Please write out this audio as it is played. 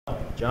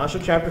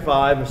Joshua chapter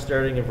 5, and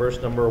starting in verse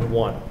number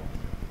 1.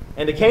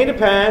 And it came to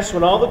pass,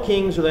 when all the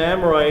kings of the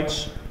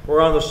Amorites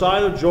were on the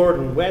side of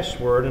Jordan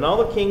westward, and all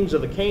the kings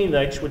of the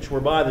Canaanites which were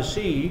by the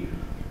sea,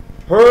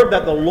 heard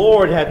that the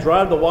Lord had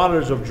dried the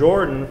waters of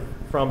Jordan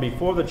from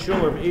before the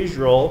children of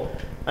Israel,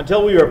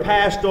 until we were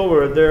passed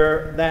over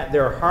there, that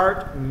their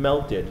heart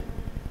melted.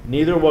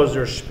 Neither was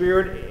there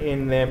spirit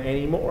in them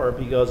any more,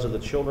 because of the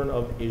children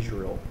of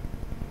Israel.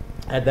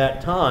 At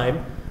that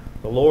time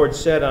the Lord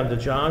said unto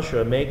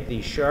Joshua, Make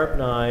these sharp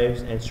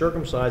knives, and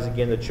circumcise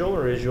again the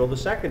children of Israel the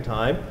second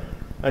time.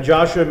 And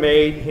Joshua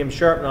made him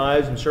sharp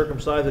knives, and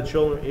circumcised the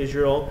children of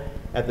Israel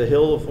at the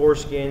hill of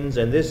foreskins.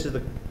 And this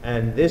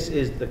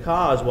is the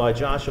cause why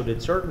Joshua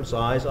did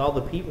circumcise all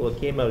the people that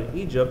came out of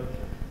Egypt,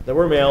 that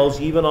were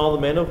males, even all the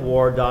men of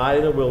war, died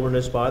in the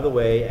wilderness by the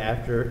way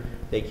after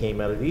they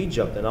came out of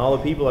Egypt. And all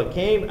the people that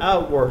came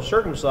out were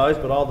circumcised,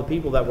 but all the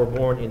people that were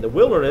born in the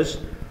wilderness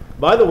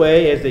by the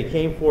way as they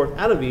came forth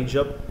out of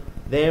Egypt,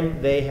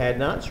 them they had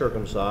not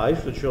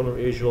circumcised. The children of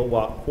Israel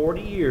walked 40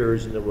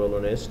 years in the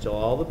wilderness, till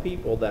all the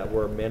people that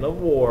were men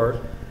of war,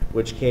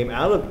 which came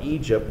out of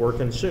Egypt, were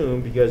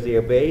consumed, because they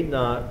obeyed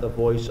not the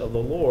voice of the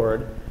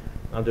Lord,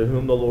 unto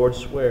whom the Lord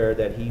sware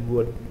that he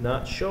would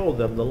not show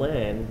them the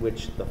land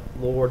which the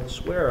Lord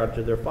sware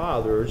unto their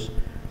fathers,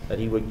 that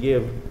he would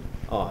give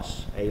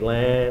us, a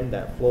land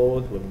that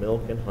floweth with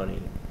milk and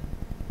honey.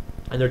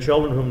 And their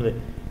children whom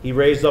he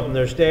raised up in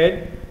their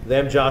stead,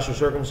 them Joshua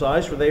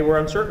circumcised, for they were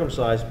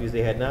uncircumcised, because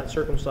they had not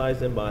circumcised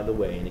them by the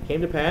way. And it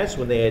came to pass,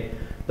 when they had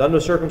done the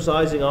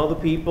circumcising all the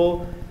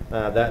people,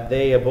 that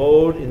they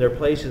abode in their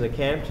place in the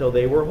camp till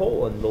they were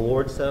whole. And the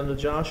Lord said unto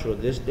Joshua,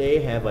 This day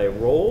have I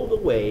rolled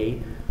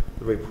away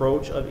the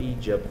reproach of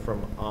Egypt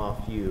from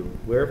off you.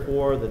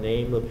 Wherefore the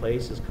name of the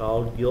place is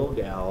called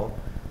Gilgal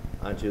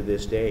unto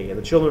this day. And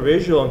the children of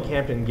Israel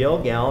encamped in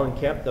Gilgal, and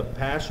kept the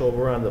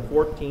Passover on the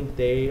 14th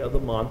day of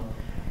the month,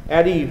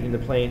 at eve in the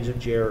plains of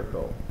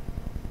Jericho.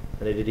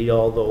 And they did eat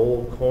all the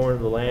old corn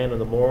of the land on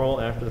the morrow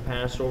after the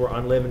Passover,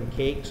 unleavened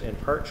cakes and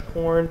parched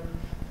corn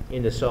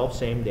in the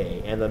selfsame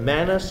day. And the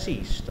manna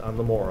ceased on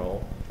the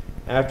morrow,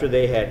 after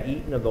they had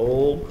eaten of the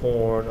old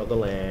corn of the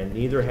land.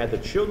 Neither had the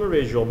children of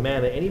Israel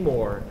manna any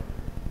more,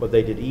 but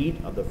they did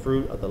eat of the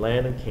fruit of the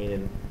land of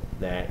Canaan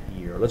that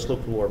year. Let's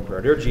look to the Lord in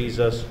prayer. Dear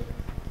Jesus,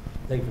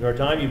 thank you for our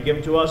time you've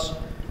given to us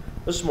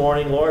this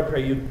morning. Lord, I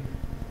pray you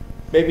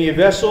make me a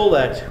vessel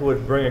that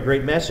would bring a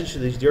great message to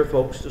these dear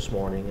folks this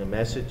morning, a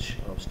message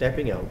of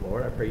stepping out,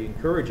 Lord. I pray you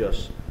encourage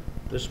us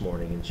this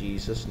morning in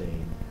Jesus'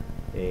 name.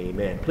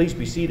 Amen. Please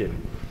be seated.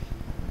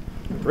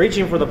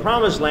 Reaching for the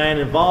promised land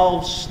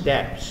involves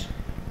steps.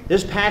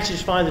 This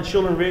passage finds the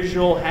children of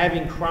Israel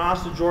having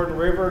crossed the Jordan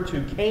River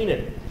to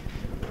Canaan.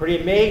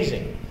 Pretty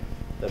amazing.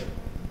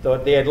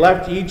 They had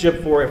left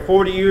Egypt for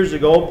 40 years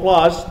ago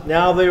plus.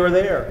 Now they were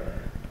there.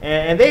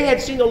 And they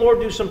had seen the Lord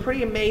do some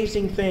pretty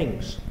amazing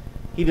things.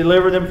 He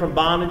delivered them from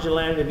bondage in the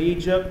land of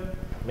Egypt.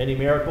 Many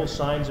miracles,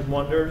 signs, and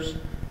wonders.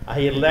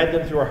 He had led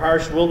them through a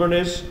harsh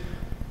wilderness.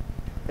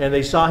 And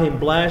they saw him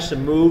bless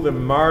and move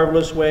in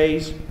marvelous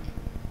ways.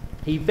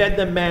 He fed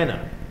them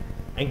manna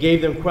and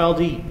gave them quail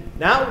to eat.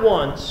 Not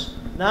once,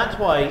 not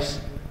twice,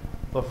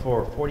 but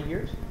for 40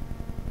 years.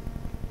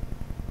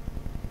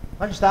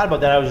 I just thought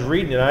about that. I was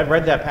reading it. I've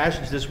read that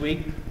passage this week.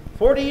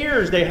 40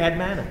 years they had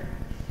manna.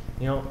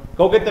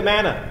 Go get the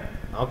manna.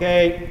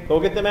 Okay, go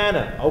get the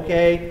manna.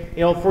 Okay,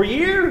 for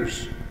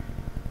years.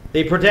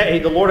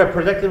 The Lord had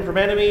protected them from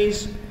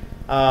enemies.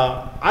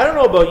 I don't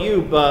know about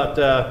you,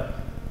 but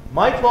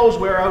my clothes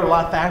wear out a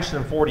lot faster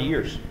than 40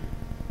 years.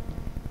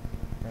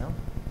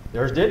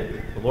 Theirs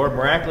did. The Lord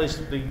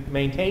miraculously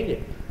maintained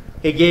it.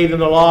 He gave them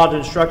the law to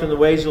instruct them in the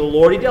ways of the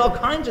Lord. He did all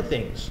kinds of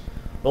things.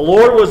 The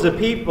Lord was the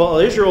people,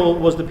 Israel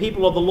was the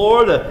people of the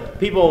Lord, the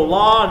people of the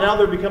law, and now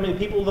they're becoming the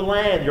people of the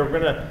land. You're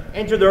going to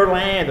enter their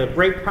land, a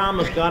great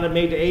promise God had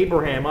made to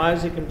Abraham,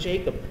 Isaac, and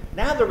Jacob.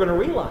 Now they're going to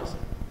realize it.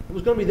 It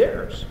was going to be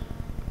theirs.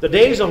 The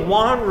days of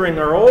wandering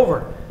are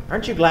over.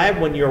 Aren't you glad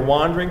when you're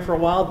wandering for a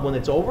while, when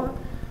it's over?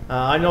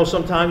 I know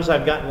sometimes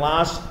I've gotten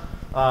lost.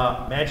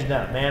 Imagine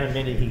that, man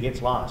admitted he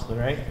gets lost, all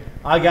right?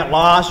 I got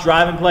lost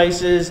driving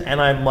places, and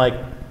I'm like,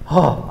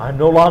 oh, I'm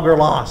no longer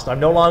lost. I'm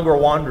no longer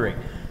wandering.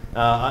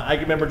 I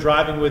remember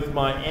driving with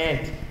my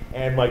aunt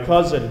and my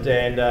cousin,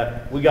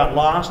 and we got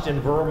lost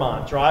in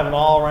Vermont, driving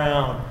all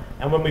around.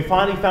 And when we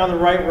finally found the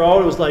right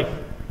road, it was like,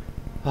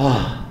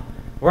 oh,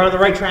 we're on the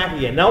right track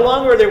again. No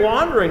longer are they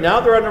wandering.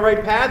 Now they're on the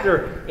right path.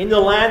 They're in the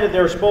land that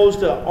they're supposed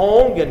to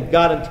own and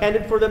God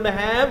intended for them to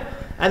have.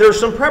 And there's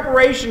some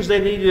preparations they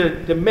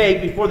needed to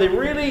make before they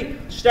really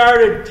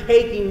started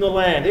taking the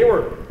land. They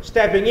were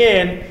stepping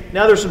in.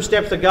 Now there's some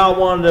steps that God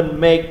wanted them to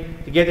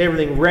make to get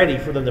everything ready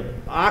for them to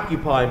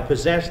occupy and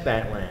possess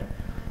that land.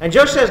 And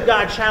just as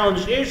God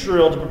challenged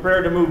Israel to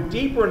prepare to move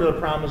deeper into the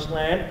promised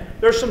land,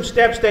 there's some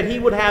steps that he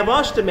would have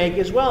us to make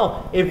as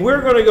well. If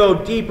we're going to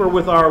go deeper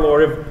with our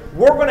Lord, if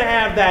we're going to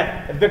have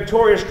that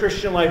victorious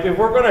Christian life, if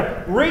we're going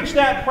to reach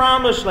that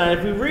promised land,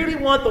 if we really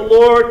want the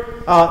Lord,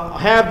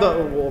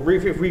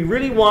 if we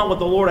really want what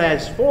the Lord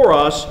has for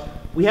us,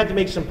 we have to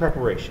make some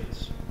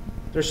preparations.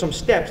 There's some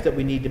steps that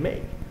we need to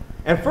make.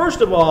 And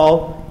first of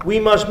all, we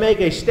must make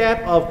a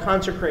step of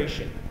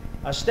consecration.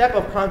 A step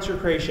of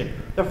consecration.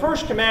 The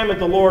first commandment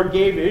the Lord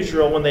gave to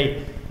Israel when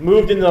they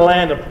moved into the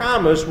land of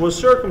promise was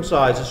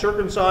circumcise, to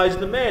circumcise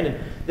the men.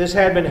 And this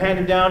had been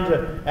handed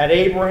down at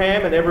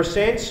Abraham, and ever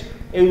since,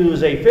 it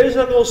was a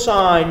physical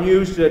sign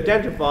used to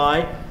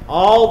identify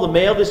all the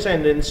male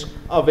descendants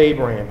of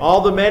Abraham.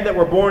 All the men that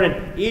were born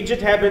in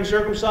Egypt have been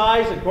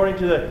circumcised according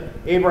to the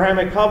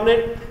Abrahamic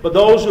covenant, but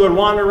those who had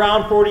wandered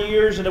around 40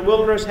 years in the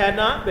wilderness had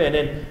not been.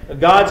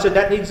 And God said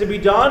that needs to be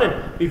done.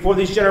 And before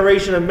this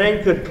generation of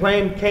men could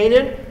claim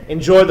Canaan,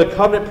 enjoy the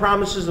covenant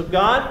promises of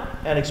God,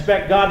 and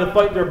expect God to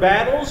fight their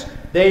battles,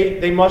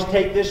 they must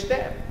take this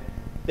step.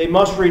 They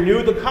must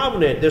renew the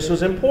covenant. This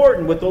was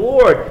important with the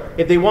Lord.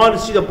 If they wanted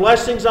to see the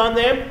blessings on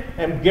them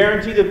and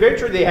guarantee the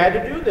victory, they had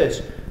to do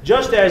this.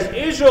 Just as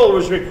Israel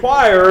was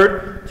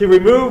required to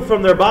remove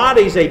from their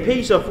bodies a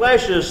piece of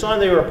flesh as a sign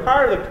they were a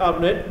part of the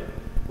covenant,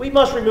 we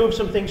must remove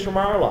some things from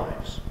our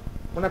lives.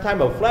 We're not talking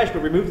about flesh,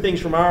 but remove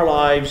things from our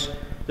lives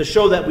to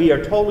show that we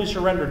are totally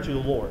surrendered to the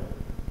Lord,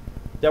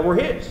 that we're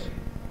His.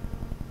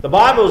 The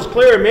Bible is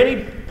clear in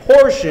many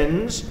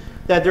portions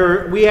that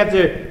we have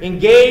to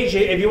engage,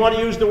 if you want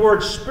to use the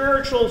word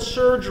spiritual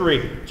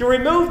surgery, to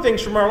remove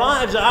things from our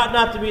lives that ought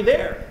not to be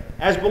there.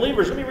 As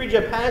believers, let me read you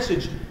a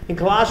passage in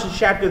Colossians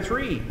chapter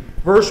 3,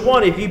 verse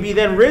 1. If ye be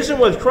then risen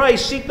with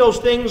Christ, seek those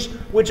things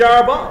which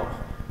are above,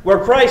 where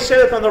Christ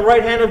sitteth on the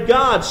right hand of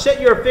God.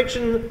 Set your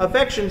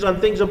affections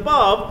on things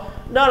above,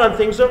 not on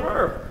things of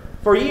earth.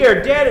 For ye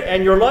are dead,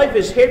 and your life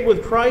is hid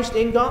with Christ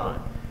in God.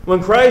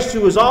 When Christ,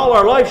 who is all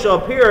our life, shall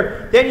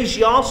appear, then ye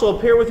shall also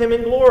appear with him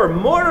in glory.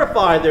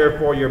 Mortify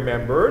therefore your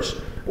members,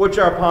 which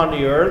are upon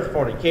the earth,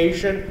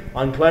 fornication,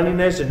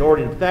 uncleanness,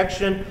 inordinate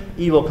affection,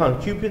 evil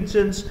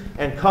concupiscence,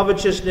 and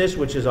covetousness,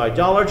 which is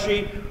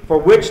idolatry, for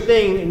which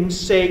things'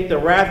 sake the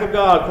wrath of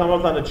God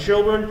cometh on the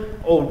children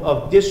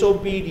of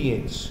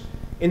disobedience,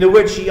 in the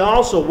which ye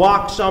also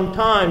walked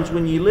sometimes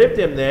when ye lived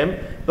in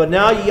them, but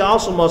now ye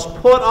also must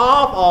put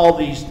off all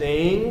these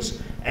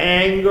things: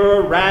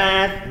 anger,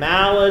 wrath,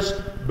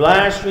 malice,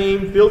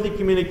 blasphemy, filthy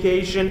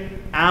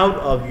communication out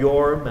of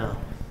your mouth.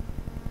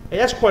 Hey,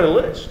 that's quite a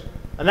list.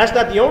 And that's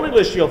not the only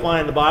list you'll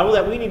find in the Bible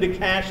that we need to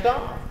cast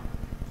off.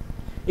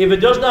 If it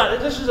does not,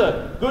 this is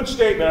a good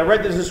statement, I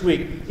read this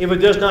week. If it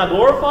does not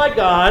glorify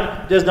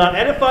God, does not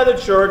edify the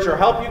church, or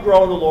help you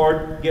grow in the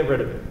Lord, get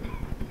rid of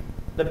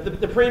it.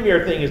 The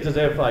premier thing is, does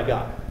it edify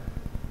God?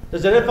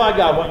 Does it edify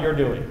God what you're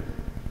doing?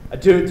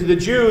 To the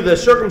Jew, the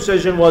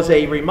circumcision was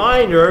a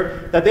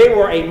reminder that they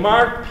were a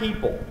marked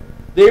people.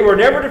 They were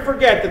never to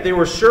forget that they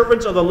were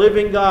servants of the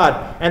living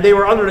God, and they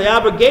were under the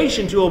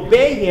obligation to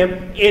obey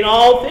Him in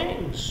all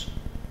things.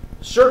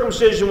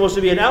 Circumcision was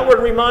to be an outward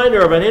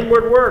reminder of an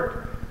inward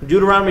work.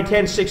 Deuteronomy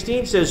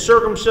 10:16 says,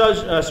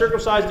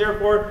 circumcise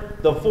therefore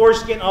the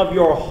foreskin of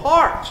your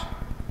heart,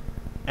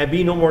 and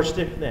be no more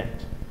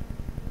stiff-necked.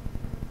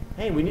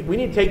 Hey, we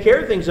need to take care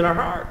of things in our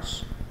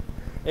hearts.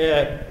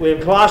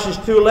 When Colossians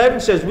 2:11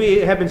 says, we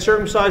have been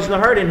circumcised in the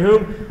heart, in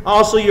whom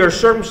also you are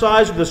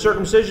circumcised with the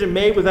circumcision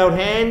made without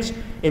hands,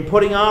 in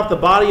putting off the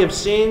body of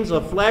sins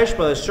of flesh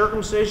by the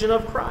circumcision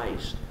of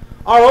Christ.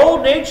 Our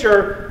old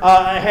nature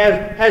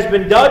has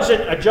been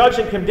judged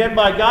and condemned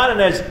by God,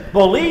 and as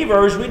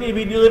believers, we need to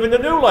be living the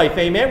new life.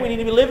 Amen? We need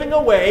to be living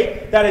a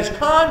way that is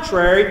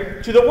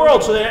contrary to the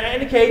world. So that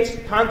indicates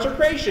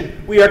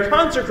consecration. We are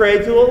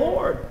consecrated to the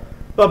Lord.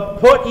 But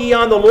put ye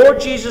on the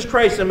Lord Jesus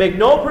Christ, and make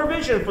no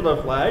provision for the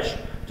flesh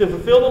to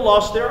fulfill the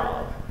lust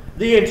thereof.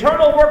 The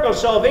internal work of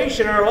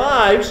salvation in our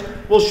lives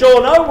will show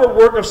an outward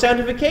work of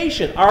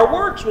sanctification. Our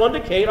works will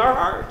indicate our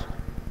heart.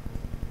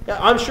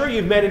 I'm sure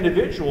you've met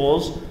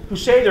individuals who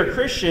say they're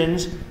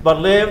Christians but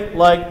live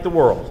like the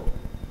world.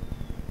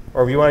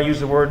 Or if you want to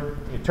use the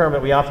term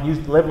that we often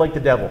use, live like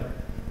the devil.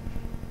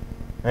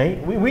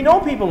 Right? We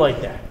know people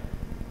like that.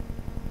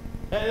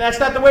 And that's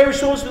not the way we're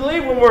supposed to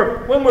live.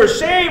 When we're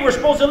saved, we're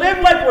supposed to live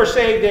like we're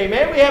saved,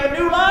 amen? We have a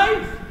new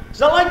life.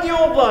 It's not like the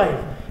old life.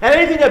 And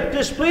anything that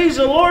displeases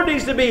the Lord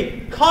needs to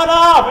be cut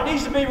off. It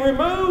needs to be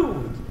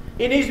removed.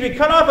 It needs to be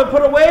cut off and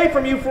put away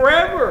from you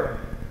forever.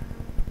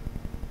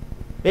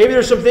 Maybe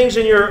there's some things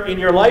in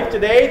your life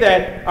today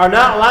that are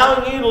not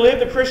allowing you to live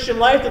the Christian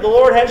life that the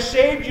Lord has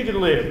saved you to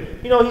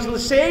live. You know,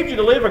 He's saved you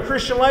to live a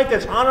Christian life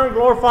that's honoring and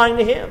glorifying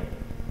to Him.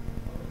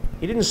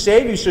 He didn't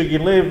save you so you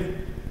could live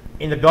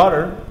in the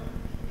gutter.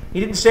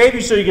 He didn't save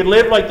you so you could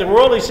live like the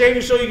world. He saved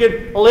you so you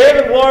could live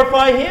and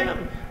glorify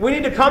Him. We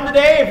need to come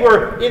today, if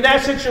we're in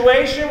that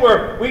situation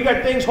where we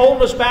got things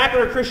holding us back in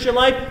our Christian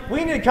life,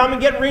 we need to come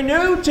and get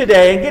renewed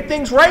today and get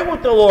things right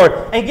with the Lord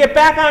and get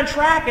back on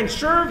track and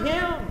serve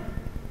Him.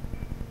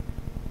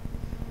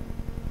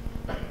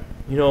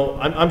 You know,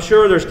 I'm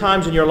sure there's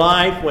times in your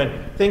life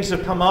when things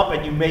have come up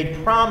and you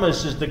made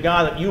promises to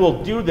God that you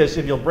will do this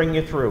if He'll bring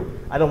you through.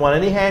 I don't want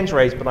any hands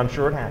raised, but I'm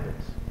sure it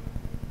happens.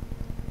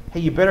 Hey,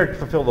 you better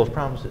fulfill those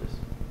promises.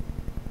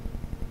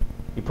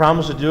 You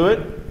promise to do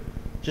it.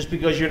 Just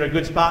because you're in a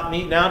good spot and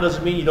eat now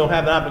doesn't mean you don't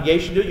have an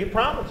obligation to do it. You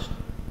promised.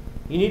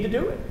 You need to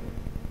do it.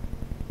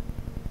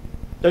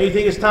 Don't you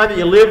think it's time that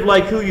you live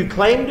like who you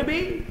claim to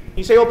be?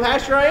 You say, oh,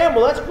 Pastor, I am.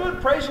 Well, that's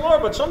good. Praise the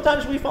Lord. But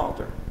sometimes we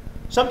falter.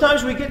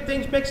 Sometimes we get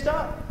things mixed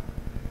up.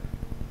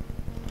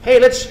 Hey,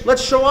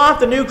 let's show off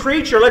the new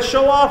creature. Let's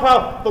show off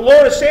how the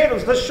Lord has saved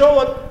us. Let's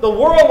show the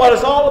world what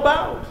it's all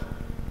about.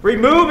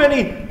 Remove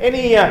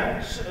any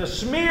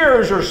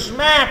smears or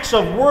smacks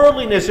of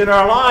worldliness in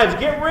our lives.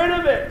 Get rid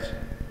of it.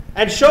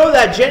 And show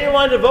that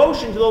genuine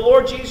devotion to the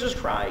Lord Jesus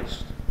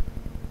Christ.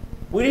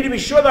 We need to be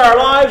sure that our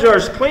lives are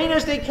as clean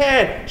as they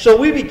can, so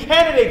we be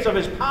candidates of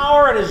His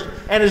power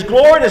and His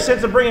glory in the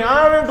sense of bringing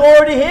honor and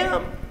glory to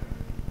Him.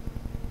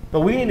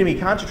 But we need to be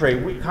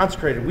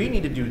consecrated. We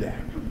need to do that.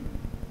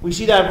 We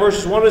see that in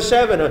verses 1 to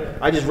 7.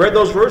 I just read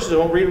those verses. I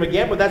won't read them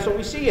again, but that's what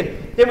we see.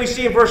 And then we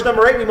see in verse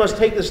number 8, we must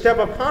take the step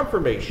of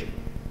confirmation.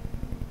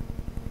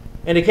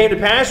 And it came to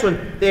pass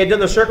when they had done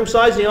the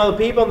circumcising of all the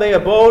people, and they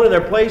abode in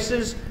their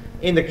places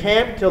in the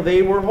camp till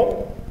they were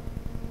whole.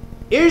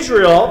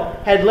 Israel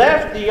had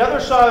left the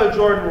other side of the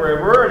Jordan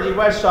River, the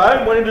west side,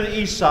 and went into the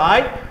east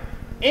side,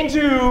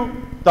 into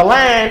the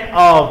land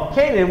of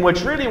Canaan,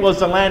 which really was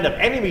the land of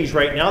enemies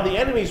right now. The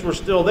enemies were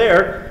still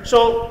there.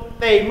 So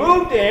they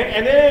moved in,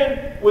 and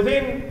then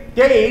within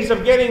days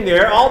of getting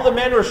there, all the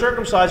men were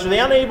circumcised. So they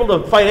were unable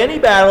to fight any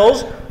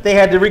battles. They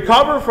had to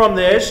recover from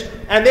this,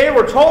 and they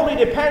were totally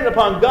dependent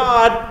upon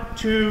God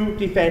to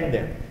defend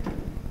them.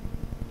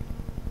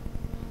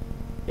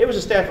 It was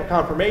a step of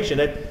confirmation.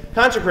 At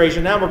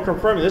consecration, now we're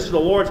confirming this is the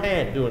Lord's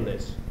hand doing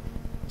this.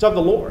 It's of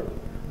the Lord.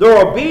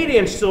 Their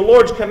obedience to the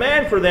Lord's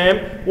command for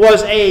them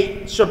was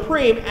a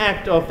supreme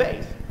act of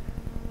faith.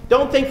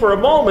 Don't think for a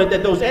moment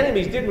that those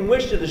enemies didn't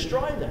wish to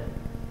destroy them.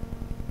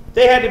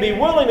 They had to be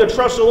willing to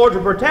trust the Lord to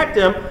protect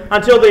them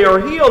until they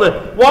are healed.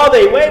 And while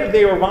they waited,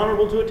 they were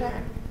vulnerable to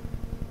attack.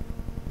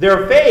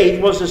 Their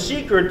faith was the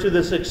secret to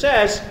the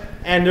success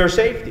and their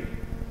safety.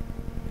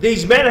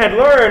 These men had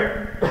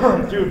learned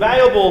through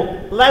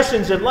valuable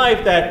lessons in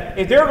life that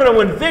if they were going to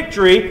win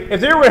victory,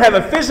 if they were going to have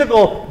a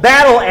physical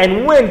battle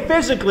and win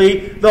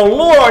physically, the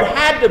Lord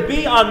had to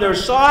be on their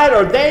side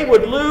or they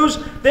would lose.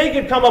 They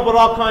could come up with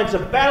all kinds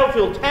of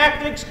battlefield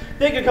tactics.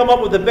 They could come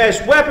up with the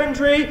best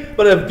weaponry.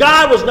 But if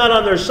God was not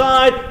on their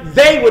side,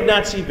 they would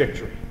not see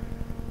victory.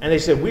 And they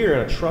said, we are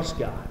going to trust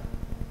God.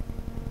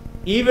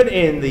 Even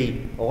in the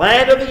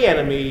land of the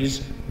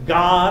enemies,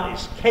 God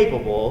is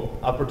capable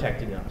of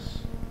protecting us.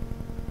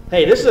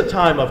 Hey, this is a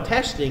time of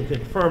testing to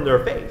confirm their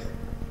faith.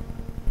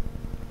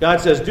 God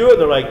says, do it.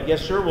 They're like,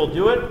 yes, sir, we'll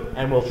do it,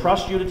 and we'll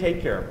trust you to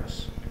take care of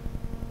us.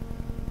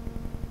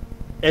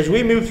 As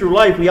we move through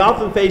life, we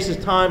often face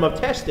this time of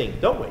testing,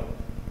 don't we?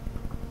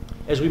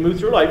 As we move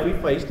through life, we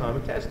face time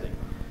of testing.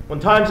 When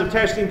times of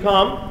testing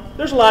come,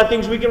 there's a lot of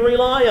things we can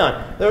rely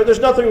on. There's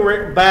nothing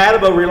bad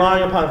about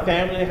relying upon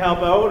family to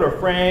help out, or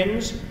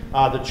friends,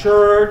 the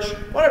church,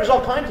 whatever. There's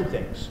all kinds of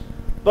things.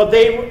 But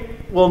they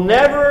will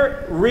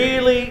never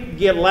really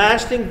get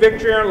lasting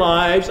victory in our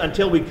lives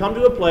until we come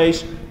to a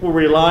place where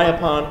we rely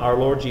upon our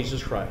Lord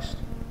Jesus Christ.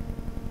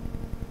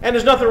 And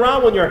there's nothing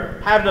wrong when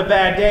you're having a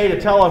bad day to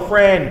tell a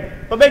friend,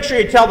 but make sure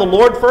you tell the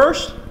Lord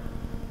first.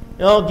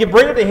 You know,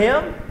 bring it to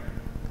Him.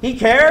 He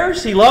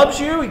cares. He loves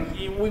you.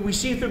 We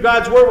see through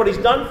God's Word what He's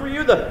done for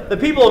you. The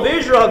people of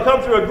Israel have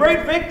come through a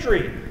great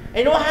victory. And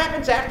you know what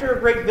happens after a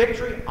great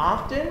victory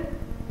often?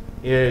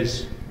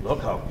 Is, look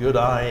how good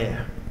I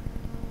am.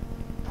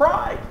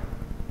 Pride.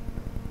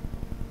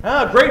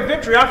 Great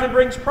victory often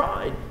brings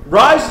pride.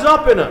 Rises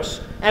up in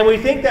us. And we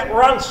think that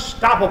we're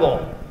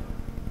unstoppable.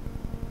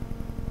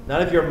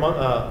 Not if you're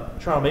a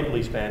Toronto Maple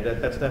Leafs fan.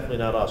 That's definitely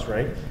not us,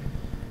 right?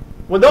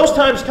 When those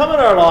times come in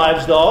our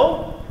lives,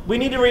 though, we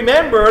need to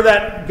remember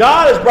that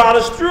God has brought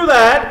us through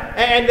that.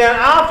 And then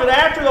often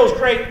after those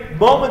great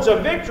moments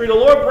of victory, the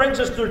Lord brings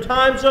us through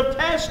times of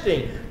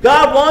testing.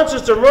 God wants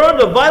us to learn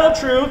the vital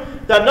truth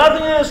that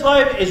nothing in this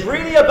life is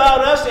really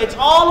about us. It's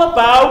all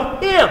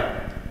about Him.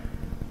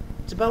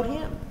 It's about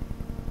Him.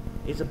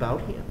 It's about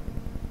Him.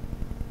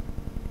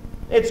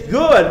 It's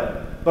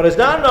good, but it's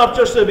not enough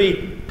just to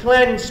be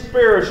cleansed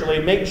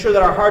spiritually, making sure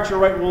that our hearts are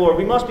right with the Lord.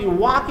 We must be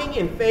walking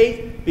in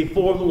faith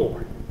before the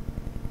Lord.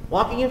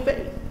 Walking in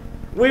faith.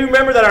 We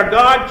remember that our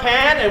God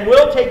can and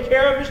will take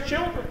care of His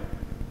children.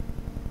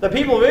 The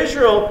people of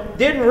Israel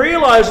didn't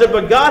realize it,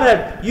 but God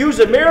had used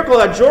a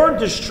miracle at Jordan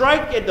to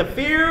strike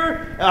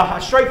fear in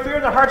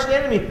the hearts of the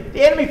enemy.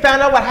 The enemy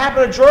found out what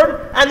happened at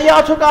Jordan, and they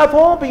all took off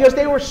home because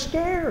they were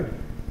scared.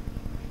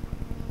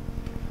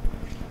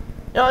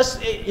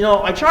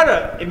 I try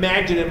to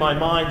imagine in my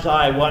mind's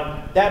eye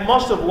what that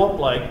must have looked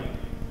like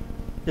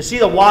to see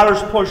the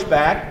waters push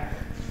back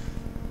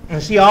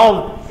and see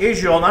all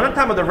Israel. Not I'm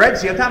talking about the Red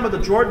Sea, I'm talking about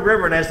the Jordan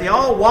River. And as they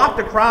all walked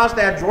across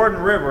that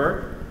Jordan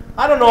River,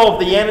 I don't know if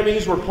the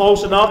enemies were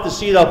close enough to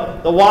see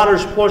the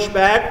waters push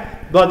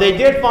back, but they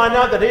did find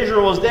out that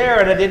Israel was there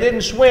and that they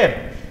didn't swim.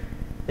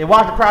 They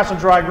walked across on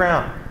dry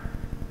ground.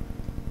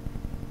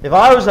 If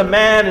I was a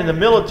man in the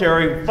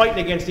military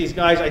fighting against these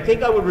guys, I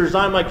think I would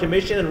resign my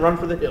commission and run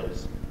for the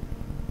hills.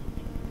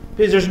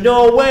 Because there's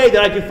no way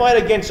that I could fight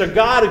against a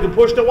God who can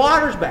push the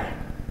waters back.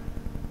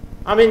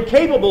 I'm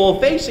incapable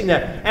of facing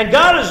that. And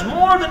God is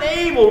more than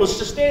able to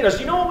sustain us.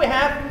 You know what we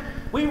have?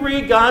 We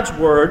read God's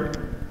Word,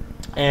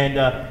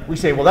 and we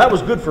say, well, that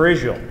was good for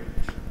Israel.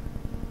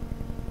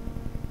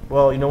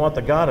 Well, you know what?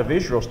 The God of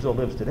Israel still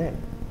lives today.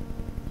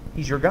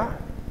 He's your God.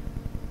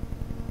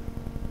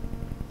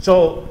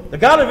 So, the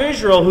God of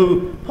Israel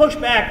who pushed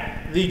back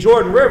the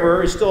Jordan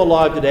River is still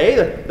alive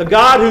today. The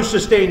God who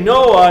sustained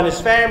Noah and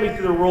his family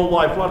through the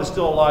worldwide flood is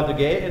still alive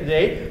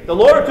today. The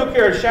Lord who took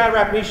care of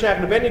Shadrach, Meshach,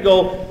 and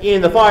Abednego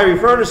in the fiery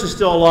furnace is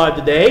still alive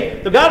today.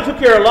 The God who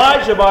took care of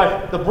Elijah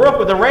by the brook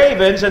with the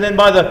ravens and then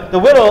by the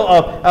widow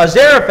of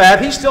Zarephath,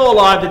 he's still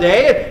alive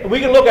today. And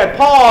we can look at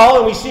Paul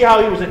and we see how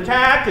he was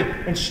attacked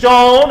and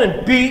stoned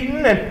and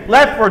beaten and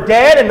left for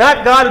dead. And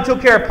that God who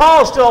took care of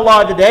Paul is still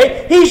alive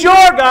today. He's your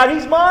God.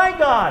 He's my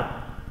God.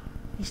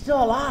 He's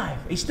still alive.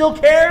 He still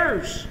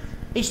cares.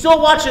 He's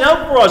still watching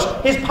out for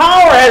us. His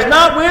power has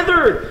not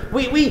withered.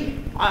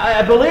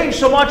 I believe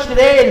so much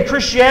today in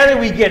Christianity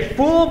we get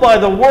fooled by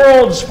the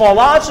world's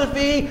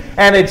philosophy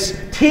and its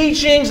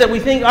teachings that we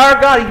think our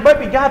God, he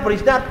might be God, but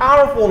he's not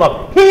powerful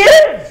enough. He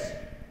is.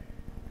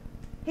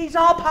 He's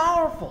all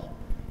powerful.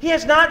 He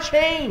has not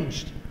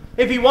changed.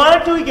 If he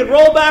wanted to, he could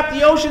roll back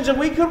the oceans and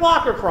we could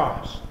walk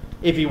across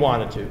if he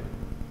wanted to.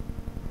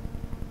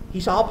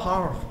 He's all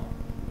powerful.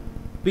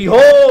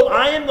 Behold,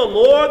 I am the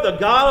Lord, the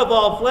God of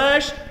all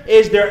flesh.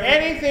 Is there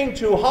anything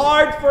too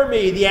hard for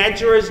me? The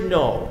answer is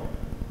no.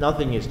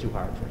 Nothing is too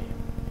hard for him.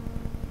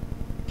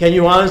 Can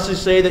you honestly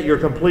say that you're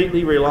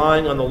completely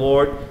relying on the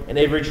Lord in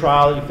every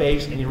trial you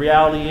face? And the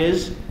reality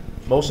is,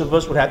 most of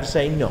us would have to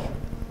say no,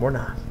 we're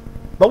not.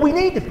 But we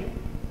need to be.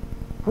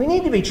 We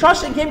need to be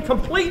trusting him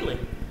completely.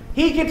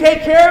 He can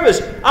take care of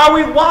us. Are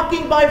we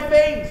walking by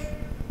faith?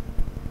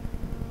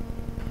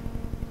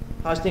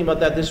 I was thinking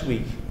about that this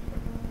week.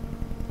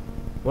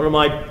 One of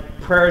my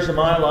prayers in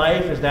my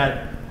life is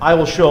that I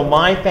will show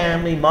my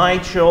family, my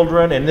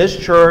children, and this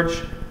church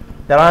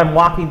that I'm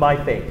walking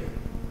by faith.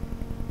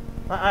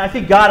 I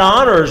think God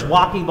honors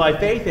walking by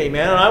faith,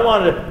 amen. And I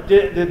want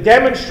to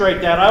demonstrate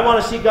that. I want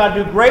to see God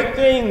do great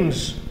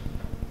things.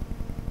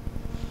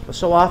 But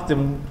so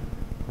often,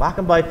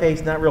 walking by faith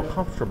is not real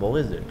comfortable,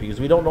 is it? Because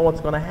we don't know what's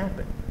going to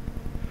happen.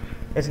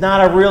 It's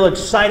not a real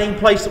exciting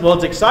place. Well,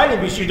 it's exciting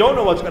because you don't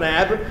know what's going to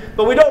happen,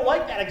 but we don't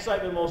like that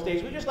excitement most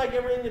days. We just like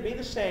everything to be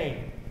the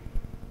same.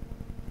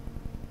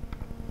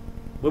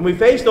 When we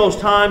face those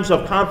times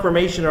of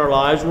confirmation in our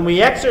lives, when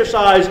we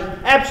exercise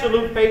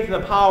absolute faith in the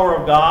power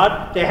of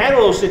God to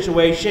handle those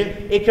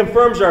situations, it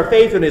confirms our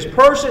faith in his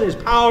person, his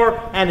power,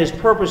 and his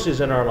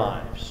purposes in our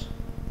lives.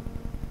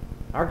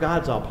 Our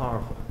God's all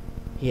powerful.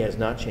 He has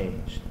not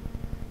changed.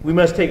 We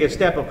must take a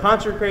step of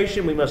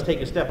consecration, we must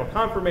take a step of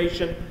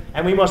confirmation,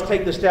 and we must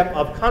take the step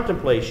of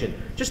contemplation.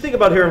 Just think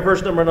about here in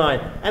verse number 9.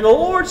 And the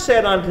Lord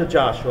said unto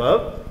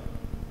Joshua,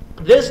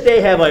 This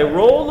day have I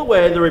rolled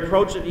away the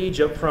reproach of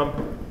Egypt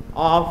from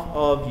off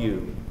of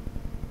you.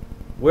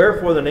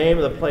 Wherefore the name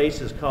of the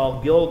place is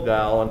called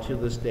Gilgal unto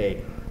this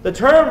day. The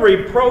term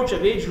reproach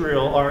of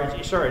Israel,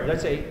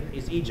 let's say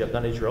it's Egypt,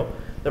 not Israel.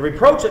 The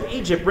reproach of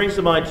Egypt brings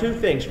to mind two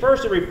things.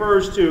 First, it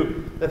refers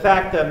to the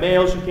fact that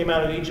males who came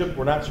out of Egypt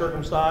were not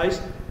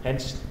circumcised,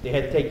 hence they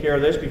had to take care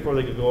of this before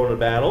they could go into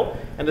battle.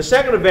 And the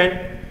second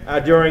event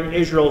during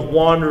Israel's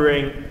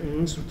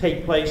wandering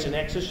take place in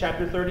Exodus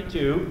chapter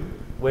 32,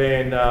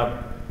 when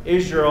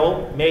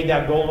Israel made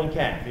that golden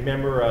calf.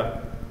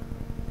 Remember,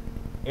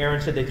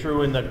 Aaron said they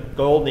threw in the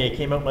gold and they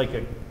came out like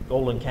a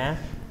golden calf?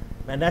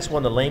 Man, that's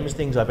one of the lamest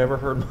things I've ever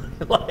heard in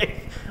my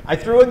life. I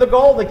threw in the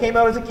gold, they came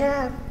out as a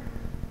calf.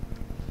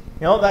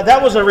 You know,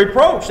 that was a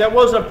reproach. That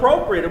wasn't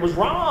appropriate. It was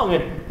wrong.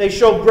 And they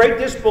showed great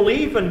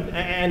disbelief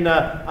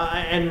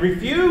and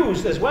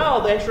refused as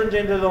well the entrance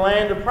into the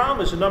land of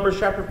promise in Numbers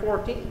chapter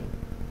 14.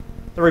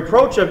 The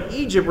reproach of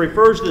Egypt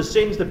refers to the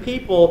sins the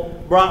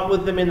people brought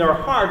with them in their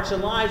hearts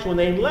and lives when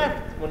they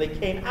left, when they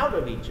came out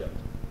of Egypt.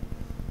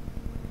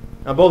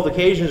 On both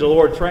occasions, the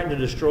Lord threatened to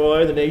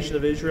destroy the nation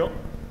of Israel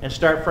and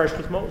start fresh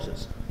with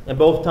Moses. And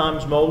both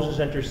times Moses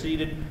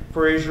interceded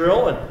for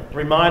Israel and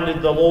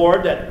reminded the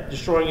Lord that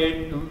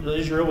destroying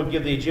Israel would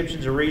give the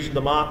Egyptians a reason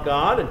to mock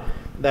God and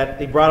that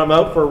they brought him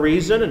out for a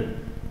reason. And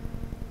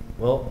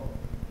well,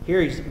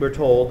 here we're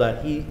told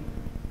that he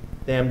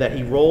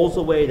rolls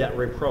away that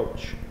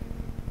reproach.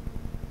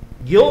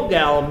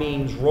 Gilgal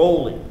means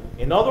rolling.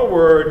 In other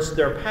words,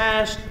 their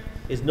past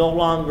is no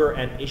longer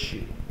an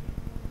issue.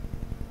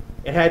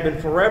 It had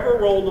been forever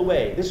rolled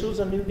away. This was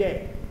a new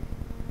day.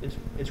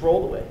 It's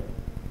rolled away.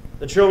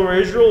 The children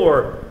of Israel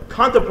were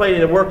contemplating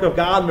the work of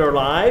God in their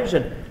lives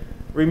and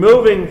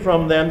removing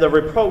from them the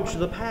reproach of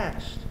the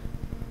past.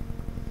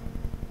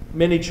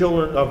 Many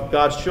children of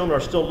God's children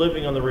are still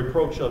living on the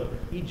reproach of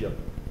Egypt.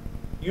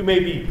 You may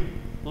be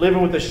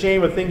living with the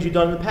shame of things you've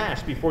done in the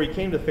past before you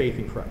came to faith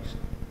in Christ.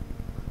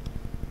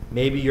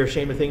 Maybe you're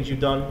ashamed of things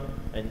you've done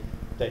and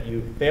that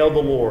you failed the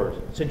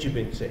Lord since you've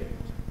been saved.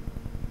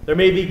 There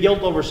may be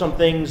guilt over some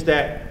things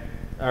that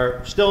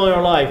are still in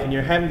our life and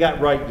you haven't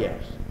got right yet.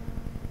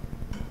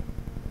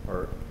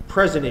 Or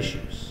present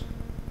issues.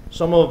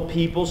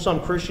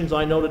 Some Christians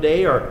I know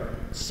today are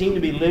seem to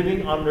be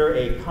living under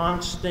a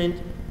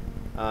constant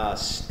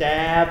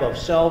stab of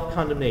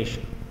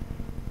self-condemnation.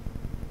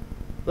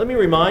 Let me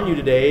remind you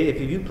today, if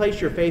you place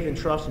your faith and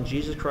trust in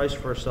Jesus Christ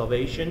for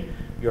salvation,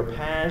 your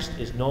past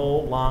is no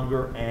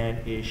longer an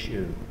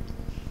issue.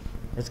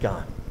 It's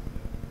gone.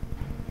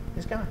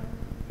 It's gone.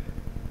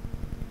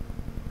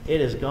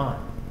 It is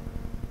gone.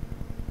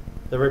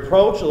 The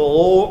reproach of the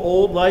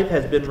old life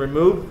has been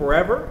removed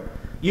forever.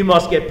 You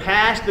must get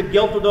past the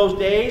guilt of those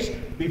days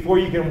before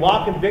you can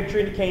walk in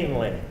victory into Canaan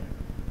land.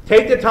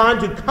 Take the time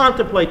to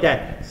contemplate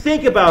that.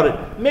 Think about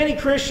it. Many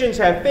Christians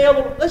have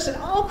failed. Listen,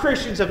 all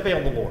Christians have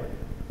failed the Lord.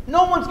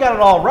 No one's got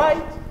it all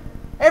right.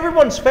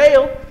 Everyone's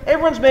failed.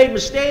 Everyone's made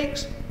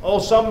mistakes. Oh,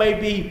 some may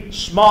be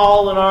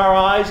small in our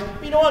eyes.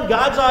 You know, in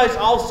God's eyes,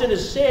 all sin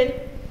is sin.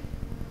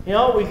 You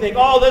know, we think,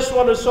 oh, this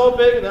one is so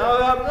big.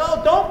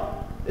 No, don't.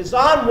 It's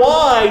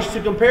unwise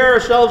to compare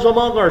ourselves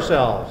among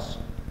ourselves.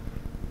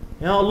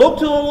 You know, look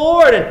to the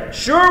Lord. And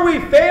sure, we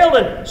failed,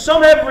 and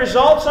some have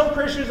results. Some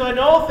Christians I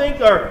know think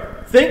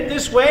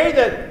this way,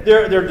 that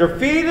they're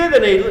defeated,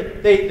 and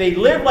they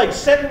live like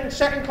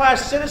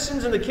second-class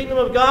citizens in the kingdom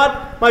of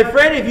God. My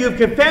friend, if you've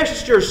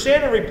confessed your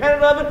sin and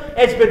repented of it,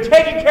 it's been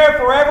taken care of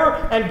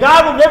forever, and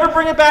God will never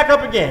bring it back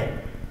up again.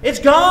 It's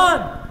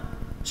gone.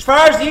 As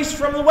far as the east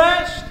from the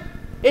west.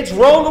 It's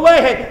rolled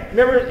away. Hey,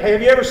 remember, have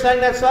you ever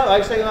sang that song?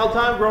 I sang it all the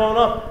time growing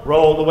up.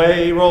 Rolled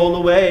away, rolled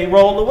away,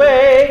 rolled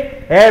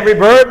away. Every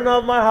burden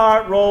of my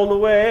heart rolled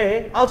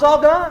away. Oh, it's all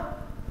gone.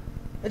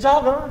 It's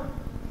all gone.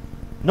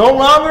 No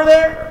longer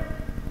there.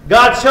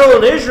 God's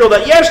telling Israel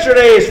that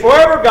yesterday is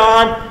forever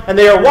gone, and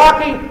they are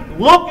walking,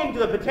 looking to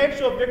the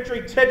potential of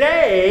victory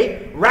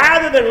today,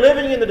 rather than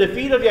living in the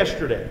defeat of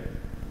yesterday.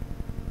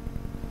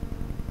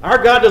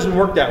 Our God doesn't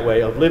work that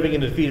way, of living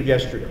in the defeat of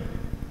yesterday.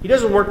 He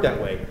doesn't work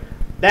that way.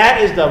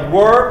 That is the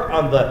work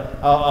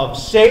of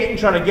Satan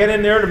trying to get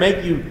in there to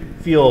make you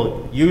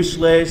feel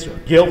useless or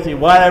guilty,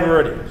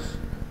 whatever it is.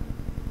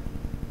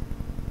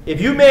 If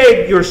you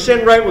made your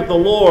sin right with the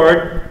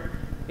Lord,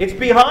 it's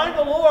behind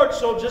the Lord,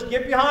 so just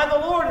get behind the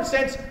Lord. And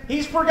since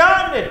He's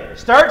forgotten it,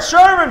 start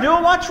serving,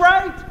 doing what's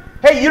right.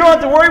 Hey, you don't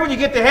have to worry when you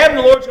get to heaven.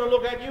 The Lord's going to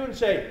look at you and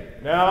say,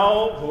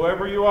 now,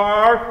 whoever you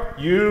are,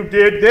 you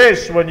did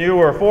this when you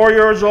were 4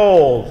 years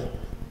old.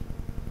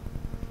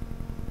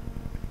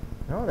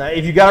 No,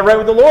 if you got it right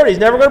with the Lord, He's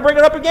never going to bring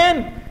it up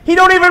again. He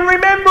don't even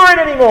remember it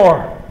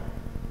anymore.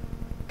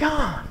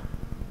 Gone.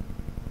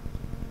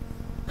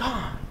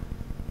 Gone.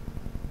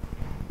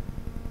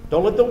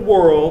 Don't let the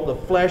world, the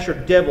flesh, or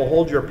devil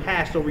hold your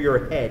past over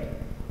your head.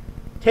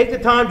 Take the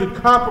time to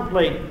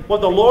contemplate what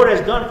the Lord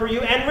has done for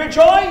you and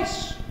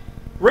rejoice.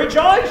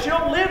 Rejoice. You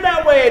don't live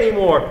that way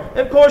anymore. And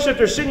of course, if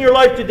there's sin in your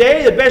life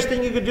today, the best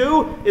thing you could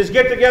do is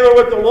get together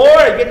with the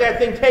Lord and get that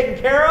thing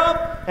taken care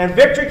of, and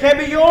victory can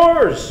be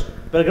yours.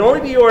 But it can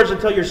only be yours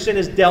until your sin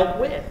is dealt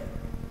with.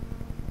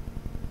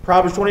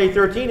 Proverbs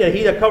 28:13, that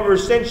he that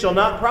covereth sin shall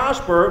not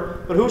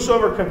prosper, but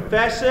whosoever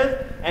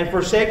confesseth and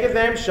forsaketh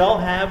them shall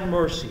have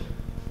mercy.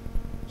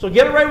 So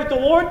get it right with the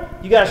Lord.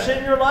 You got sin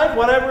in your life,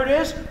 whatever it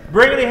is,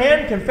 bring it to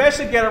Him,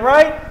 confess it, get it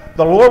right.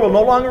 The Lord will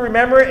no longer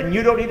remember it, and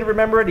you don't need to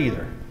remember it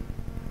either.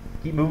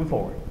 Keep moving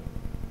forward.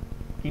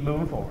 Keep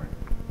moving forward.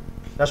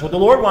 That's what the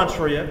Lord wants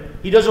for you.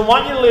 He doesn't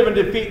want you to live in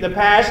defeat in the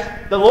past.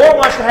 The Lord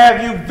wants to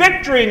have you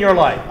victory in your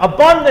life.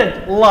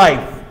 Abundant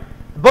life.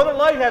 Abundant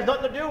life has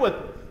nothing to do with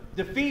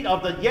defeat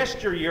of the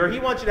yesteryear. He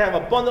wants you to have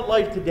abundant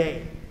life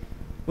today.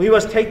 We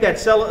must take that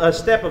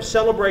step of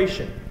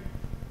celebration.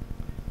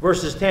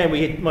 Verses 10,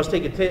 we must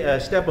take a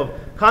step of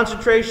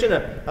concentration,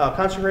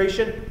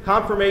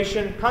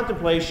 confirmation,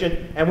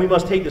 contemplation, and we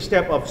must take the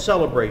step of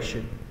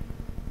celebration.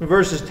 In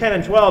verses 10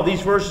 and 12,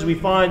 these verses we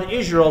find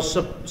Israel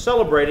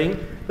celebrating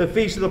the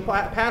feast of the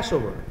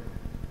Passover.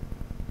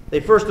 They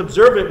first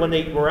observed it when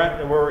they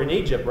were in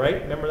Egypt,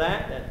 right? Remember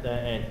that?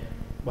 And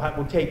what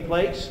would take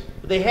place?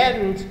 But they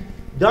hadn't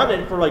done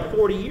it for like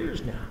 40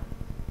 years now.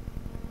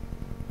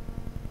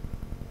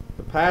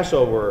 The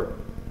Passover,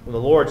 when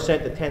the Lord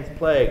sent the 10th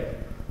plague,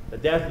 the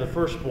death of the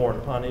firstborn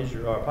upon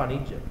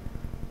Egypt,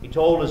 He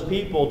told His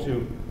people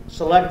to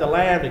select a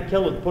lamb and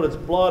kill it, put its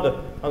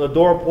blood on the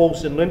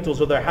doorposts and lintels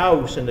of their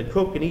house, and to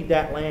cook and eat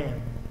that lamb.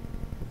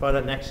 You find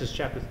that in Exodus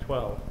chapter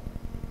 12.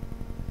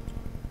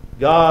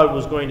 God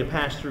was going to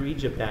pass through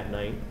Egypt that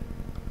night,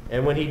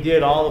 and when He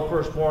did, all the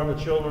firstborn, the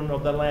children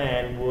of the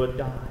land, would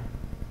die.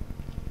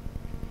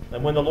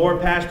 And when the Lord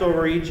passed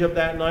over Egypt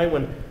that night,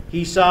 when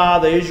He saw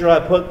the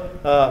Israelites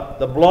put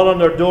the blood on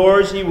their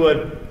doors, He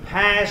would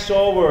pass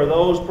over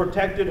those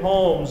protected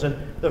homes, and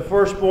the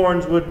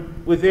firstborns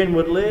within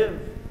would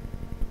live.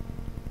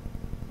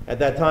 At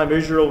that time,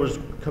 Israel was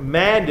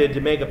commanded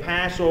to make a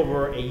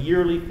Passover a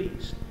yearly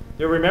feast.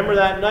 They remember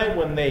that night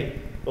when the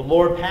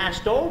Lord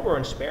passed over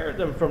and spared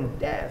them from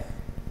death.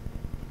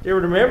 They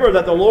would remember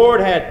that the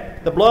Lord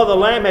had, the blood of the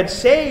Lamb had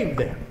saved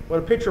them. What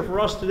a picture for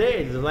us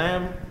today,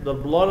 the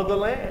blood of the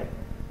Lamb.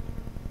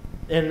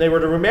 And they were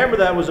to remember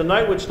that was a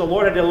night which the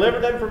Lord had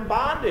delivered them from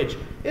bondage.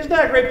 Isn't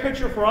that a great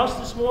picture for us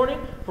this morning?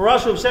 For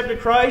us who have accepted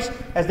Christ,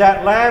 as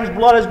that Lamb's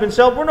blood has been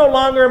sold, we're no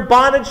longer in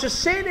bondage to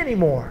sin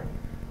anymore.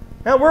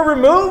 Now we're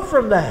removed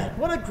from that.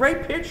 What a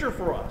great picture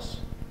for us.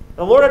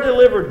 The Lord had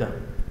delivered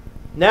them.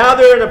 Now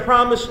they're in the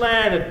promised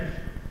land, and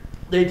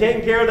they'd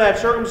taken care of that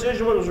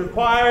circumcision, what was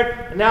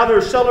required, and now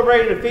they're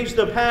celebrating the feast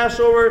of the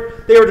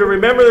Passover. They were to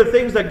remember the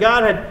things that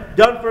God had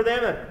done for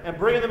them and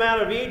bringing them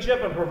out of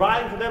Egypt and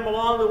providing for them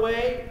along the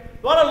way.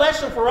 What a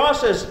lesson for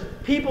us as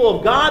people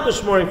of God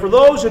this morning. For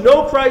those who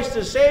know Christ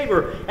as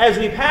Savior, as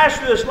we pass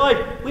through this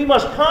life, we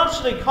must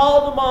constantly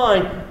call to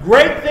mind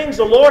great things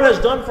the Lord has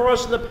done for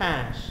us in the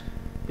past.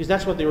 Because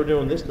that's what they were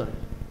doing this night,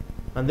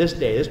 on this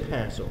day, this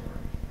Passover.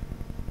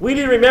 We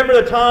need to remember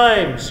the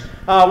times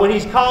when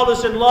He's called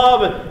us in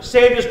love and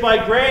saved us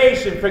by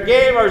grace and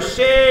forgave our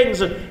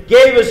sins and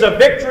gave us a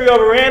victory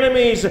over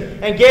enemies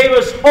and gave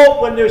us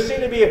hope when there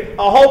seemed to be a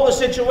hopeless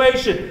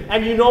situation.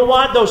 And you know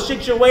what? Those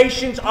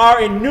situations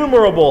are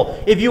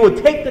innumerable if you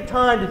would take the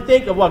time to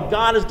think of what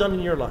God has done in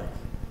your life.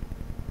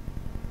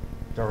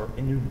 They're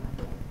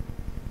innumerable.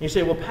 You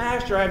say, well,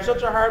 Pastor, I have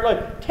such a hard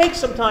life. Take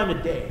some time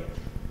today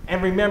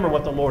and remember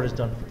what the Lord has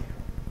done for you.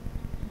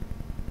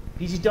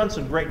 He's done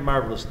some great and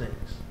marvelous things.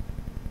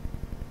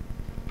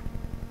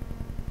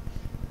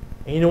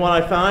 And you know what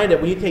I find? That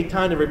when you take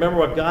time to remember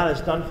what God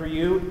has done for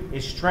you,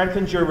 it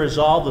strengthens your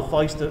resolve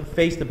to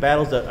face the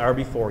battles that are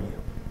before you.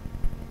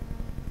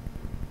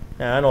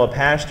 Now, I know a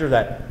pastor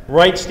that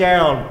writes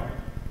down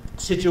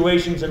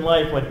situations in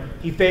life when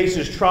he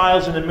faces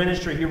trials in the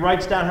ministry. He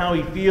writes down how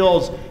he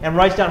feels and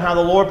writes down how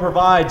the Lord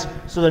provides.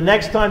 So the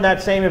next time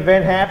that same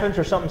event happens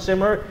or something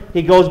similar,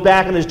 he goes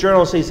back in his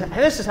journal and says,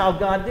 hey, this is how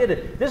God did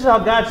it. This is how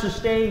God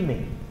sustained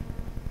me.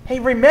 Hey,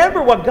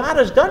 remember what God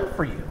has done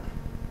for you.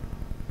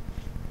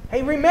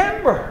 Hey,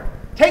 remember.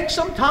 Take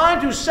some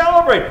time to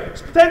celebrate.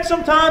 Spend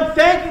some time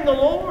thanking the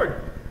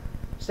Lord.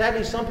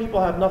 Sadly, some people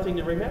have nothing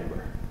to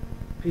remember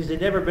because they've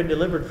never been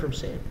delivered from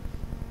sin.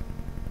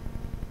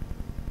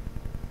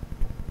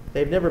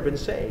 They've never been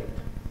saved.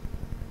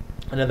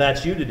 And if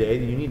that's you today,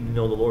 then you need to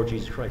know the Lord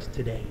Jesus Christ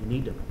today. You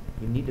need to.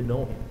 You need to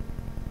know Him.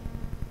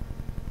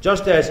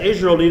 Just as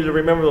Israel needed to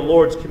remember the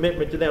Lord's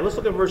commitment to them. Let's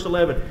look at verse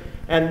 11.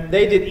 And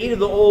they did eat of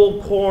the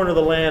old corn of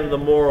the land of the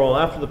morrow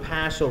after the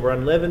Passover,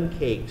 unleavened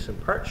cakes and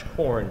parched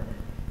corn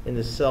in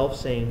the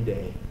selfsame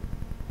day.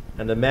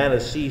 And the manna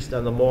ceased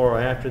on the morrow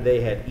after they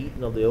had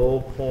eaten of the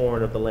old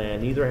corn of the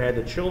land. Neither had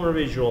the children of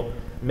Israel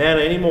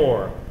manna any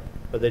more,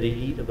 but they did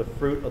eat of the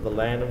fruit of the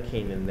land of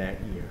Canaan that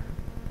year.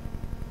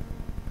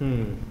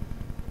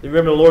 They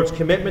remember the Lord's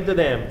commitment to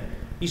them.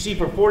 You see,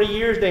 for 40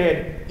 years they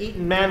had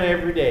eaten manna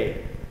every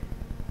day.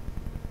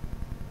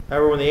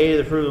 However, when they ate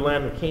of the fruit of the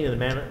land of Canaan, the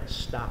manna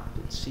stopped.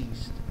 It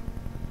ceased.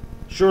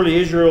 Surely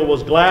Israel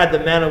was glad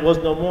that manna was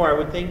no more. I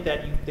would think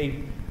that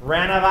they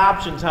ran out of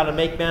options how to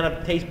make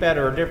manna taste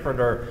better or different,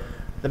 or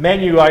the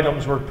menu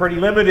items were pretty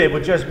limited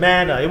with just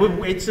manna.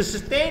 It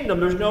sustained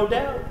them, there's no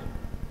doubt.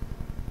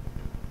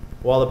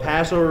 While the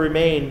Passover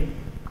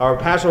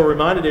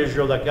reminded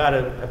Israel that God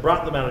had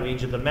brought them out of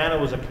Egypt, the manna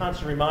was a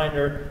constant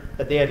reminder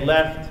that they had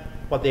left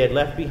what they had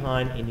left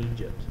behind in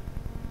Egypt.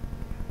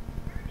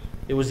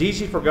 It was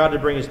easy for God to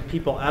bring His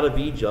people out of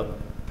Egypt,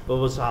 but it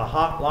was a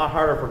lot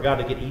harder for God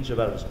to get Egypt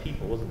out of His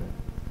people, wasn't it?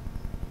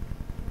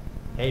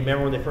 Hey,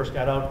 remember when they first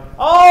got out?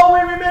 Oh, we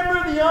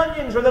remember the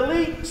onions or the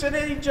leeks in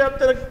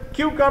Egypt and the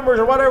cucumbers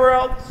or whatever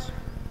else.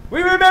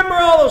 We remember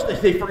all those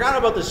things. They forgot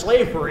about the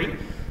slavery,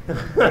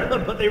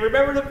 but they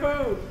remember the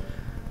food.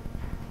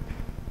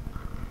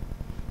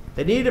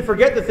 They needed to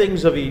forget the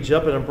things of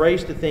Egypt and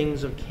embrace the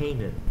things of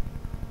Canaan.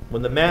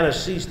 When the manna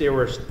ceased, they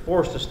were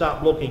forced to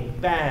stop looking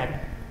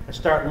back and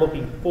start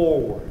looking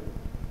forward.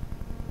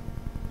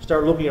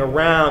 Start looking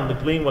around to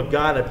glean what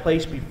God had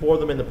placed before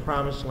them in the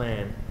promised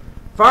land.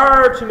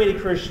 Far too many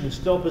Christians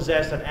still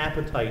possess an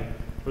appetite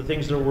for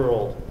things of the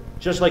world,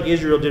 just like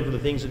Israel did for the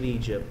things of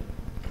Egypt.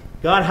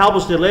 God help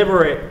us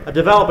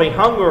develop a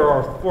hunger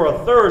or for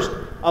a thirst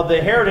of the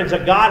inheritance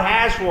that God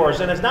has for us.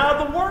 And it's not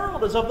of the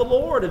world, it's of the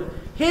Lord, of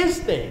His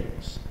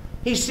things.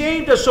 He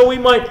saved us so we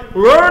might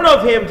learn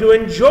of Him, to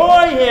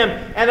enjoy Him,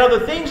 and of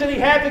the things that He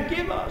had to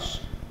give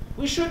us.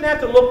 We shouldn't have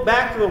to look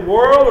back to the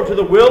world or to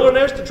the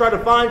wilderness to try to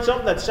find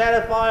something that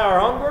satisfies our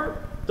hunger.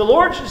 The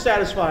Lord should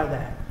satisfy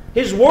that.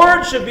 His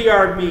Word should be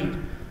our meat.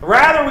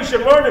 Rather, we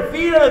should learn to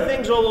feed on the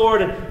things of the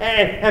Lord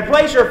and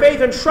place our faith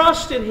and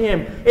trust in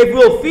Him. If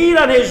we'll feed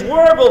on His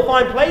Word, we'll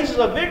find places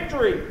of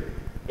victory.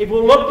 If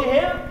we'll look to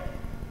Him.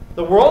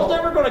 The world's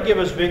never going to give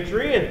us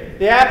victory, and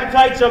the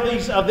appetites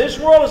of this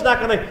world is not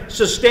going to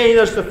sustain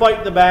us to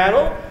fight the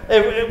battle.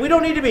 We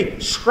don't need to be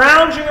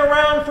scrounging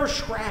around for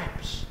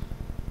scraps.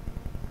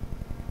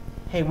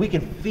 Hey, we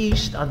can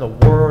feast on the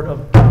Word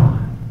of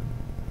God.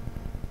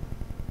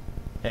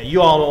 Now,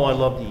 you all know I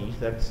love to eat.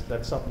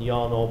 That's something you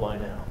all know by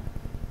now.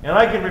 And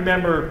I can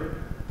remember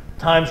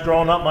times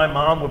growing up, my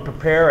mom would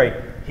prepare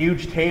a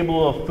huge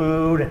table of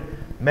food.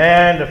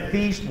 Man, the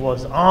feast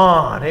was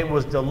on. It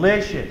was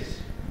delicious.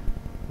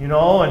 You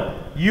know,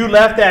 and you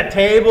left that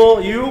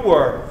table, you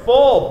were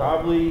full.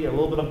 Probably a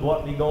little bit of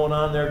gluttony going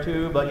on there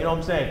too, but you know what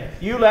I'm saying?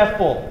 You left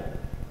full.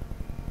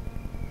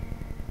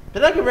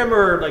 Then I can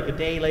remember like a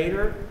day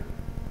later,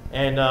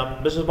 And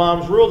Mrs.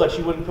 Mom's ruled that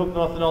she wouldn't cook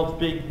nothing else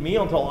big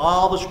meal until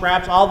all the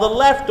scraps, all the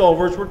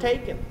leftovers were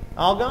taken,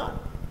 all gone.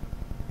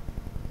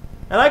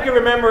 And I can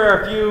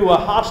remember a few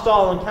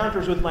hostile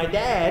encounters with my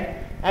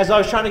dad as I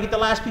was trying to get the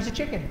last piece of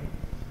chicken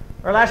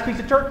or last piece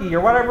of turkey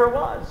or whatever it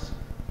was.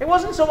 It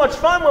wasn't so much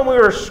fun when we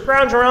were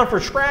scrounging around for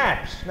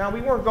scraps. Now,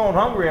 we weren't going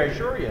hungry, I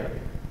assure you.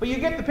 But you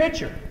get the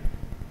picture.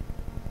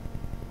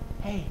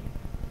 Hey,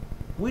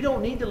 we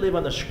don't need to live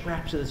on the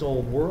scraps of this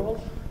old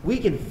world. We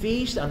can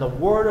feast on the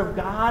Word of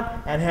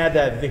God and have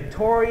that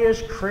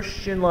victorious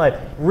Christian life,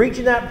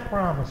 reaching that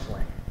promised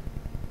land.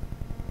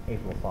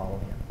 If we'll follow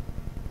Him.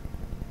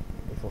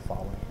 If we'll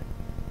follow Him.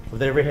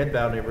 With every head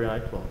bowed and every eye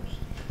closed.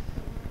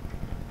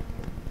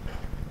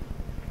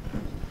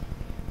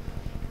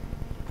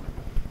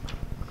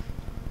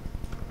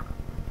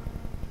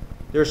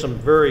 There are some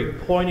very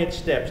poignant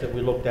steps that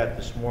we looked at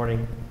this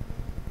morning.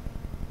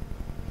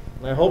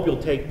 And I hope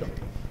you'll take them.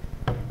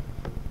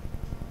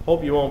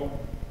 Hope you won't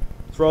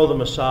throw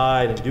them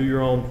aside and do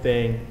your own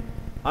thing.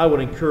 I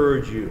would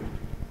encourage you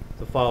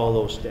to follow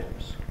those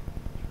steps.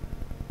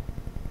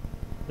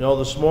 You know,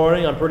 this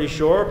morning, I'm pretty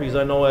sure, because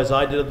I know as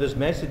I did this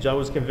message, I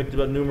was convicted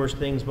about numerous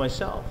things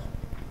myself.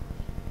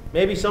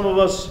 Maybe some of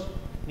us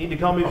need to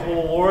come before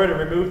the Lord and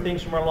remove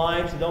things from our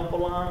lives that don't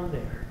belong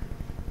there.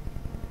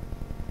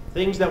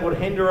 Things that would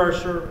hinder our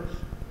service.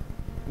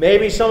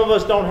 Maybe some of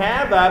us don't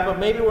have that, but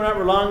maybe we're not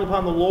relying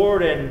upon the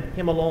Lord and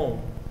Him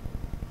alone.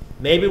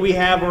 Maybe we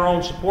have our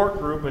own support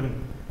group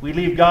and we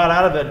leave God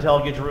out of it until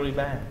it gets really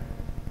bad.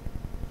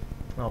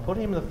 No, put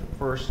Him in the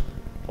first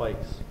place.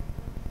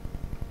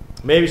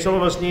 Maybe some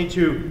of us need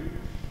to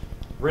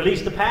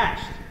release the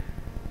past.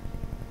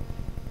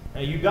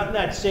 Now, you've gotten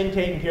that sin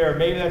taken care of,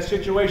 maybe that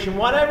situation,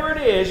 whatever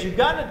it is, you've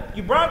gotten it,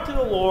 you brought it to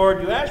the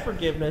Lord, you asked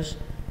forgiveness,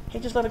 hey,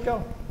 just let it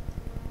go.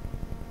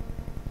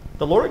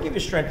 The Lord will give you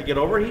strength to get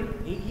over it.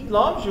 He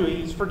loves you.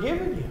 He's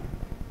forgiven you.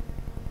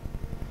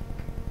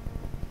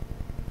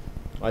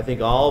 I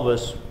think all of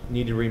us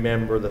need to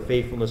remember the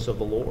faithfulness of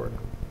the Lord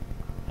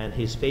and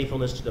His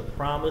faithfulness to the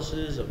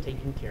promises of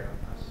taking care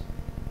of us.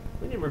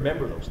 We need to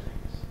remember those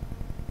things.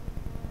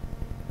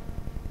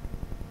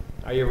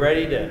 Are you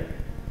ready to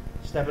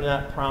step into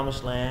that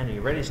promised land? Are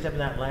you ready to step in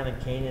that land of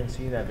Canaan and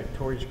see that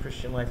victorious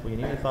Christian life? Well, you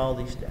need to follow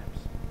these steps.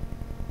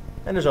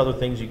 And there's other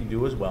things you can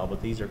do as well,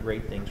 but these are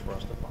great things for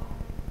us to follow.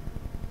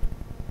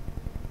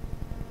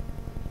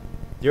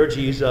 Dear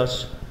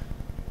Jesus,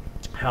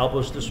 help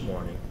us this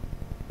morning.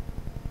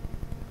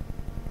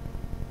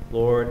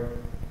 Lord,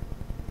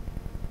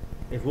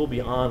 if we'll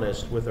be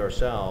honest with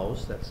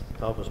ourselves, that's the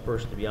toughest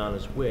person to be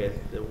honest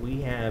with, that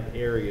we have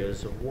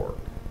areas of work.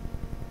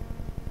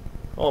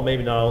 Oh,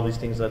 maybe not all these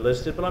things I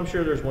listed, but I'm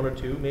sure there's one or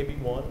two, maybe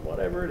one,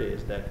 whatever it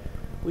is, that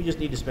we just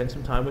need to spend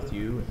some time with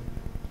you and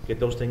get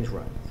those things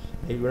right.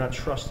 Maybe we're not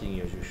trusting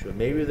you as you should.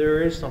 Maybe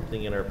there is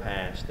something in our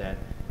past that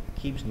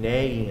keeps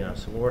nagging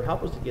us. And Lord,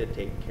 help us to get it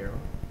taken care of.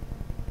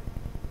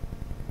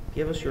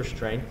 Give us your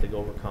strength to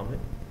overcome it.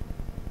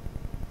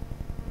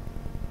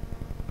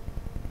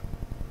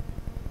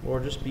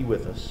 Lord, just be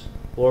with us.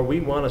 Lord, we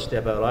want to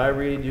step out. I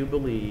really do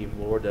believe,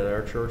 Lord, that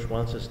our church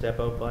wants to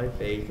step out by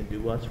faith and do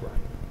what's right.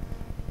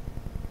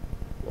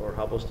 Lord,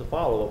 help us to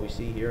follow what we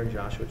see here in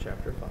Joshua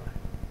chapter 5.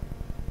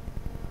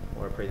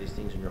 Lord, I pray these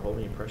things in your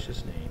holy and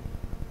precious name.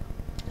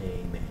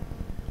 Amen.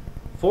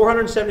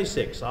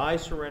 476, I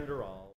surrender all.